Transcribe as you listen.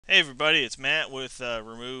Hey everybody, it's Matt with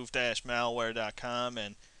remove-malware.com,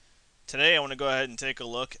 and today I want to go ahead and take a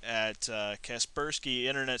look at Kaspersky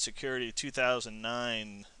Internet Security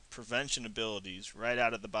 2009 prevention abilities right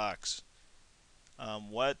out of the box.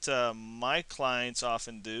 What my clients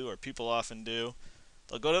often do, or people often do,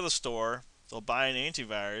 they'll go to the store, they'll buy an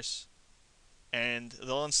antivirus, and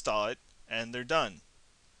they'll install it, and they're done.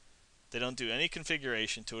 They don't do any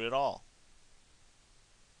configuration to it at all.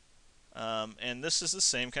 And this is the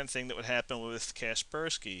same kind of thing that would happen with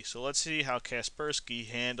Kaspersky. So let's see how Kaspersky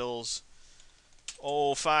handles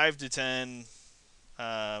 5 to 10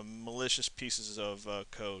 malicious pieces of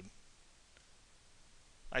code.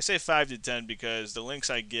 I say 5 to 10 because the links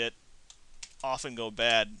I get often go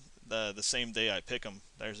bad the same day I pick them.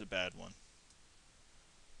 There's a bad one.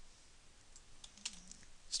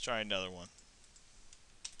 Let's try another one.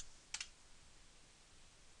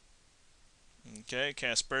 Okay,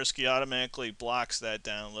 Kaspersky automatically blocks that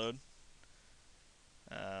download.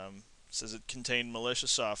 Says it contained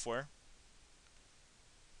malicious software.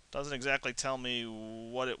 Doesn't exactly tell me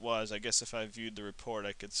what it was. I guess if I viewed the report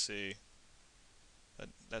I could see. But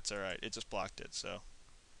that's alright. It just blocked it. So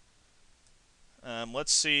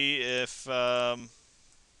let's see if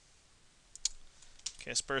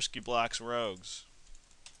Kaspersky blocks rogues.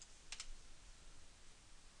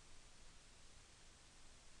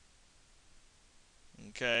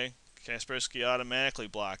 Okay, Kaspersky automatically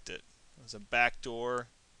blocked it. It was a backdoor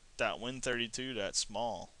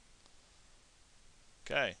 .win32.small.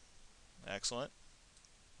 Okay, excellent.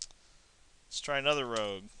 Let's try another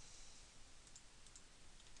rogue.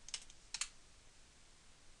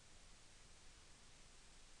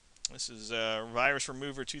 This is Virus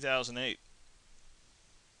Remover 2008.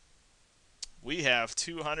 We have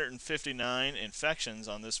 259 infections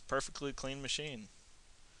on this perfectly clean machine.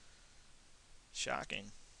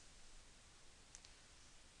 Shocking.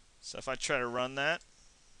 So if I try to run that,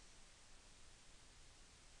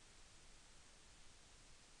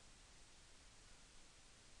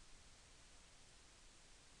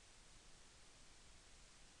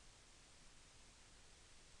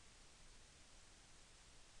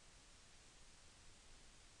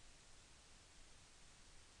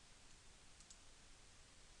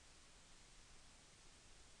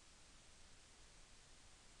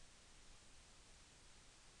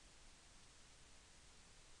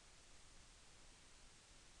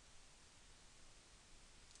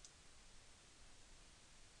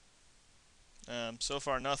 so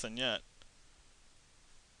far nothing yet.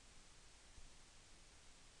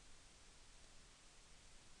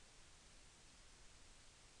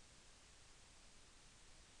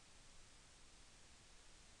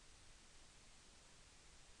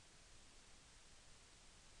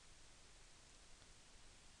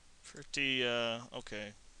 Pretty,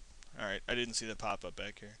 okay. Alright, I didn't see the pop-up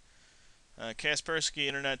back here. Kaspersky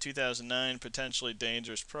Internet 2009, potentially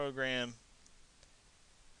dangerous program.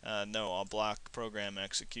 No, I'll block program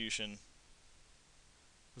execution.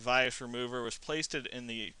 Virus Remover was placed in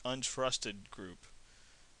the untrusted group.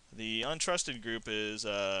 The untrusted group is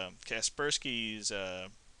Kaspersky's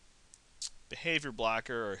behavior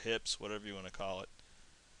blocker, or HIPS, whatever you want to call it.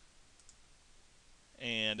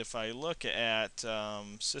 And if I look at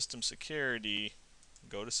system security,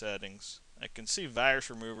 go to settings, I can see Virus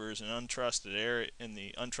Remover is an untrusted area in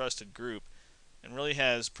the untrusted group and really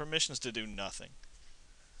has permissions to do nothing.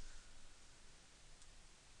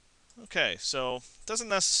 Okay, so it doesn't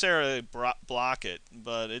necessarily block it,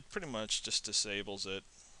 but it pretty much just disables it.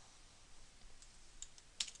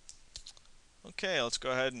 Okay, let's go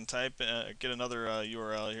ahead and get another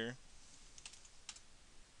URL here.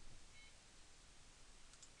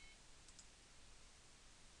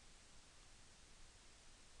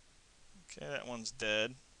 Okay, that one's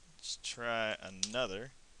dead. Let's try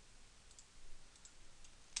another.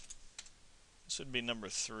 This would be number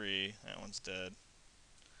 3. That one's dead.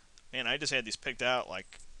 Man, I just had these picked out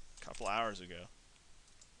like a couple hours ago.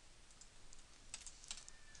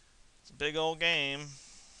 It's a big old game.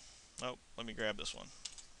 Oh, let me grab this one.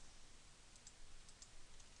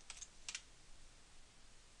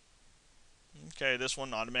 Okay, this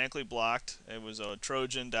one automatically blocked. It was a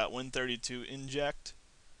Trojan.win32 inject.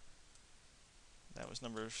 That was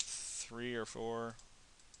number 3 or 4.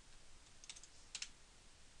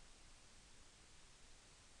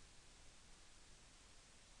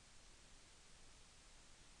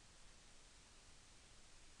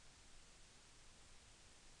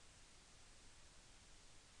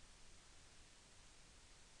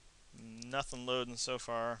 Nothing loading so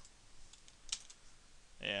far.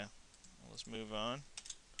 Yeah, let's move on.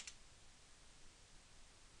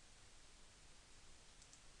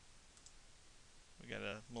 We We got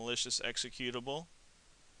a malicious executable.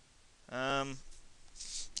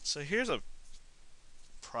 So here's a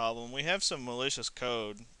problem. We have some malicious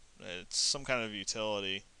code. It's some kind of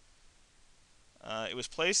utility. It was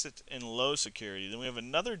placed in low security. Then we have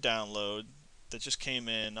another download that just came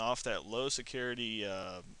in off that low security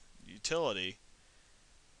utility.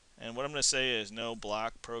 And what I'm going to say is no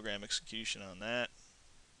block program execution on that.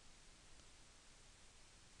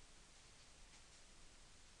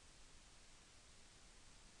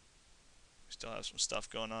 We still have some stuff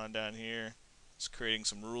going on down here. It's creating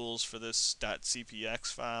some rules for this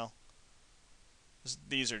 .cpx file.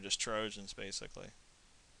 These are just Trojans, basically.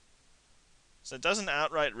 So it doesn't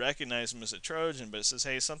outright recognize them as a Trojan, but it says,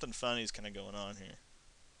 hey, something funny is kind of going on here.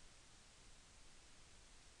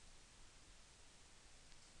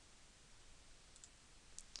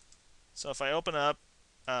 So if I open up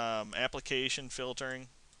application filtering,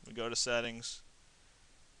 we go to settings,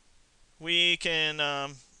 we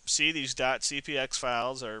can see these .cpx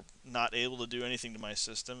files are not able to do anything to my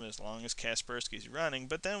system as long as Kaspersky is running.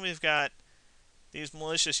 But then we've got these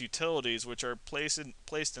malicious utilities which are placed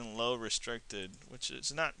in low restricted, which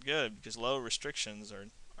is not good because low restrictions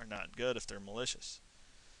are not good if they're malicious.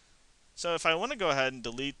 So if I want to go ahead and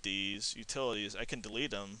delete these utilities, I can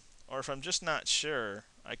delete them. Or if I'm just not sure,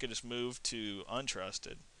 I could just move to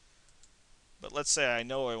untrusted. But let's say I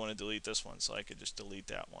know I want to delete this one, so I could just delete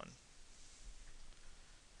that one.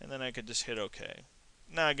 And then I could just hit OK.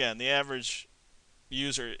 Now again, the average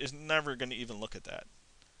user is never going to even look at that.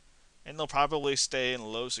 And they'll probably stay in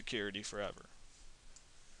low security forever.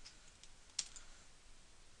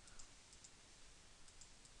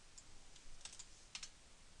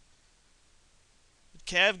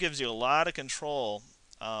 Cav gives you a lot of control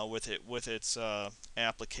with its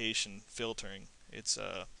application filtering. It's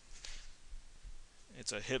a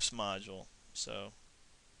HIPS module. So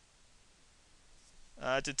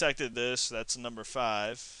I detected this. That's number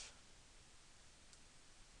 5.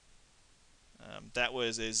 That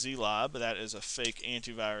was a zlob. That is a fake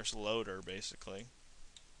antivirus loader, basically.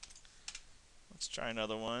 Let's try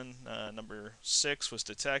another one. Number 6 was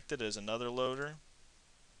detected as another loader.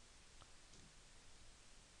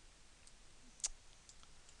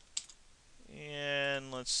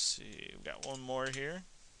 And let's see, we've got one more here.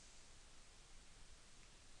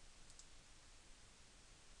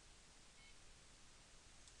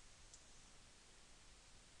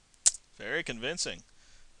 Very convincing.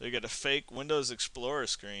 They get a fake Windows Explorer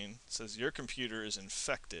screen. It says your computer is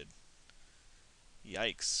infected.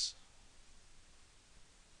 Yikes.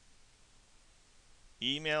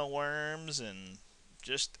 Email worms and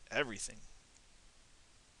just everything.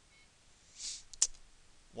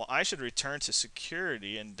 Well, I should return to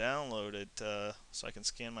security and download it so I can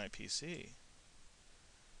scan my PC.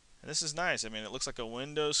 And this is nice. I mean, it looks like a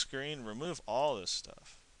Windows screen. Remove all this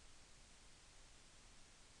stuff.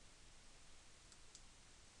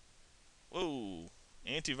 Whoa.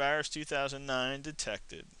 Antivirus 2009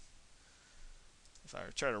 detected. If I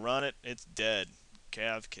try to run it, it's dead.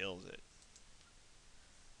 Cav kills it.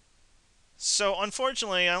 So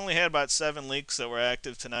unfortunately, I only had about 7 leaks that were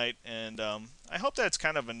active tonight, and I hope that's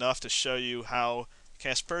kind of enough to show you how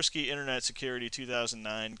Kaspersky Internet Security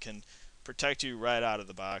 2009 can protect you right out of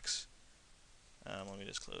the box. Let me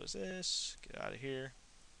just close this, get out of here.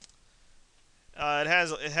 It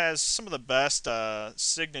has some of the best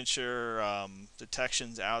signature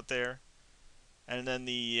detections out there, and then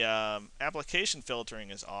the application filtering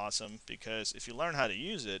is awesome because if you learn how to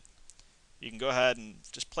use it, you can go ahead and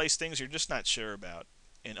just place things you're just not sure about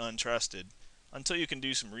and untrusted until you can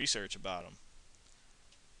do some research about them.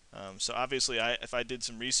 So obviously, if I did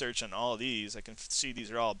some research on all of these, I can see these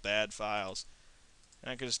are all bad files,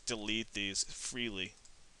 and I can just delete these freely.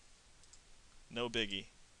 No biggie.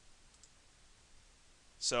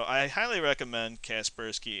 So I highly recommend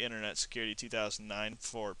Kaspersky Internet Security 2009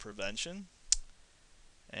 for prevention.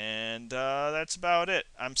 And that's about it.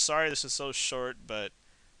 I'm sorry this is so short, but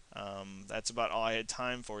that's about all I had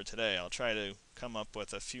time for today. I'll try to come up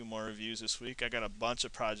with a few more reviews this week. I got a bunch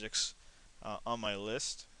of projects on my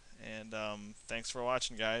list. And thanks for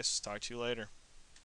watching, guys. Talk to you later.